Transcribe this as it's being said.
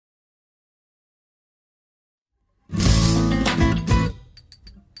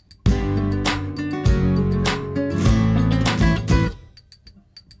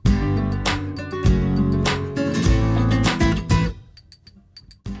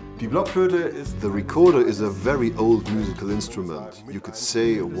The recorder is a very old musical instrument, you could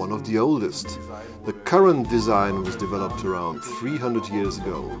say one of the oldest. The current design was developed around 300 years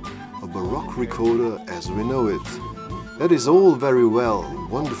ago, a Baroque recorder as we know it. That is all very well,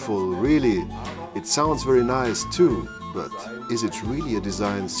 wonderful, really. It sounds very nice too, but is it really a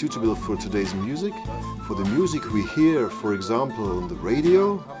design suitable for today's music? For the music we hear, for example, on the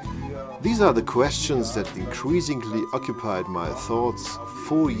radio? These are the questions that increasingly occupied my thoughts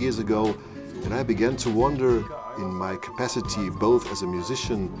 4 years ago, and I began to wonder, in my capacity both as a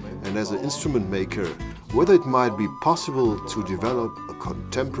musician and as an instrument maker, whether it might be possible to develop a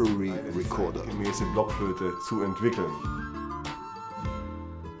contemporary recorder. Blockflöte zu entwickeln.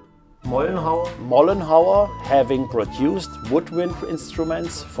 Mollenhauer, having produced woodwind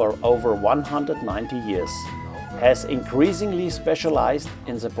instruments for over 190 years, has increasingly specialized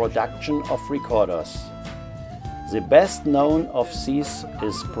in the production of recorders. The best known of these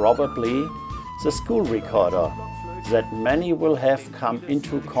is probably the school recorder that many will have come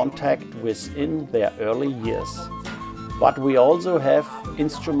into contact with in their early years. But we also have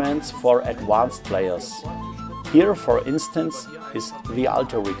instruments for advanced players. Here, for instance, is the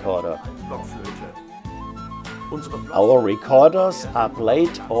alto recorder. Our recorders are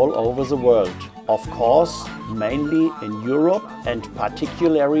played all over the world. Of course, mainly in Europe and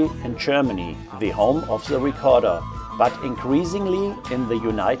particularly in Germany, the home of the recorder, but increasingly in the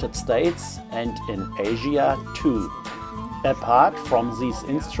United States and in Asia too. Apart from these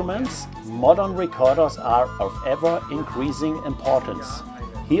instruments, modern recorders are of ever increasing importance.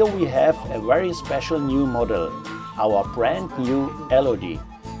 Here we have a very special new model, our brand new Elody.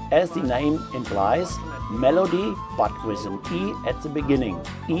 As the name implies, melody, but with an E at the beginning,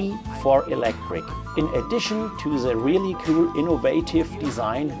 E for electric. In addition to the really cool innovative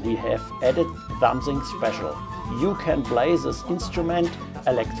design, we have added something special. You can play this instrument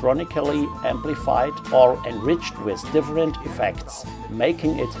electronically amplified or enriched with different effects,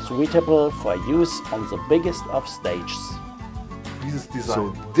 making it suitable for use on the biggest of stages.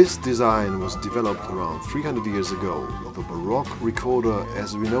 So this design was developed around 300 years ago, the Baroque recorder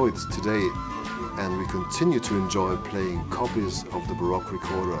as we know it today, and we continue to enjoy playing copies of the Baroque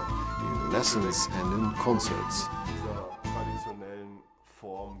recorder in lessons and in concerts.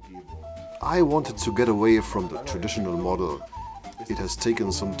 I wanted to get away from the traditional model. It has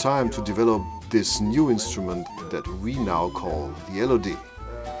taken some time to develop this new instrument that we now call the Elody.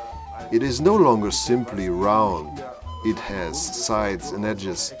 It is no longer simply round. It has sides and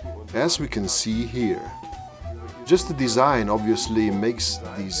edges, as we can see here. Just the design obviously makes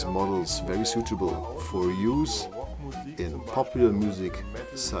these models very suitable for use in popular music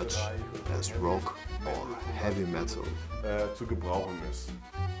such as rock or heavy metal.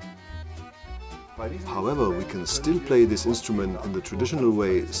 However, we can still play this instrument in the traditional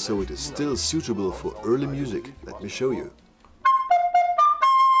way, so it is still suitable for early music. Let me show you.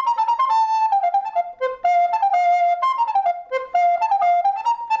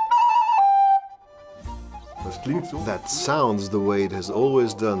 That sounds the way it has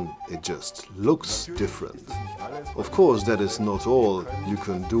always done, it just looks different. Of course, that is not all you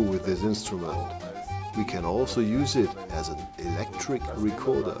can do with this instrument. We can also use it as an electric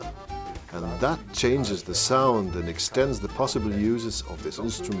recorder. And that changes the sound and extends the possible uses of this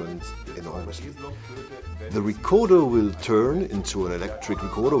instrument enormously. The recorder will turn into an electric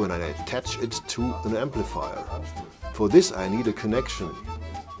recorder when I attach it to an amplifier. For this I need a connection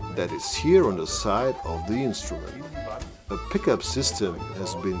that is here on the side of the instrument. A pickup system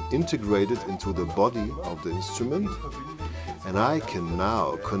has been integrated into the body of the instrument, and I can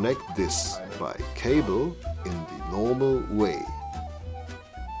now connect this by cable in the normal way.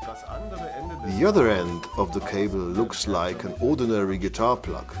 The other end of the cable looks like an ordinary guitar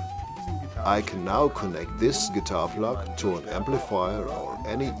plug. I can now connect this guitar plug to an amplifier or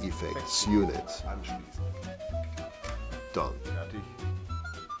any effects unit. Done.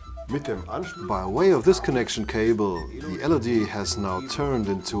 By way of this connection cable, the Elody has now turned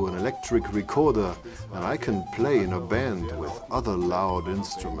into an electric recorder, and I can play in a band with other loud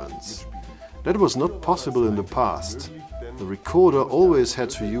instruments. That was not possible in the past. The recorder always had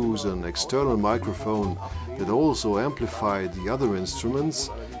to use an external microphone that also amplified the other instruments,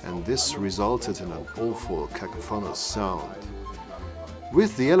 and this resulted in an awful cacophonous sound.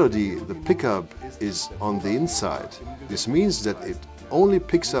 With the Elody, the pickup is on the inside. This means that it only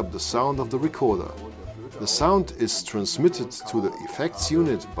picks up the sound of the recorder. The sound is transmitted to the effects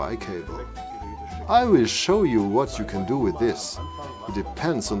unit by cable. I will show you what you can do with this. It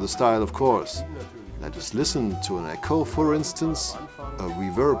depends on the style, of course. Let us listen to an echo, for instance, a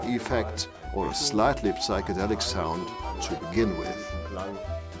reverb effect or a slightly psychedelic sound to begin with.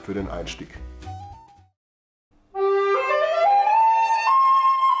 für den Einstieg.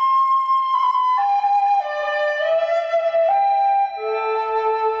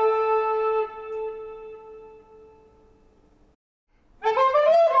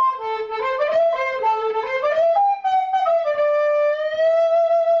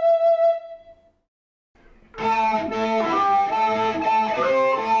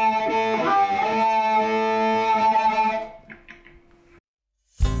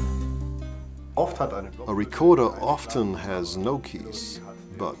 A recorder often has no keys,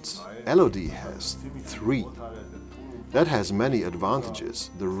 but Elody has 3. That has many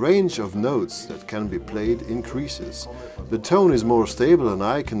advantages. The range of notes that can be played increases. The tone is more stable and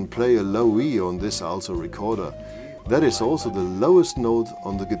I can play a low E on this alto recorder. That is also the lowest note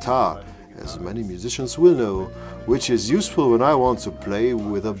on the guitar, as many musicians will know, which is useful when I want to play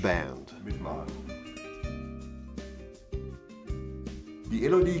with a band.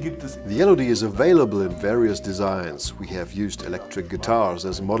 The Elody is available in various designs. We have used electric guitars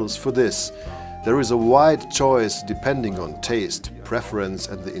as models for this. There is a wide choice depending on taste, preference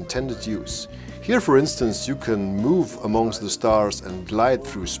and the intended use. Here, for instance, you can move amongst the stars and glide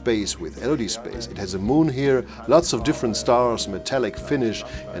through space with Elody space. It has a moon here, lots of different stars, metallic finish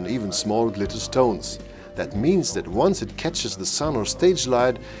and even small glitter stones. That means that once it catches the sun or stage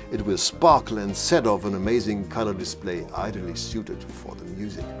light, it will sparkle and set off an amazing color display ideally suited for the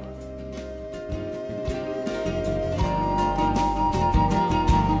music.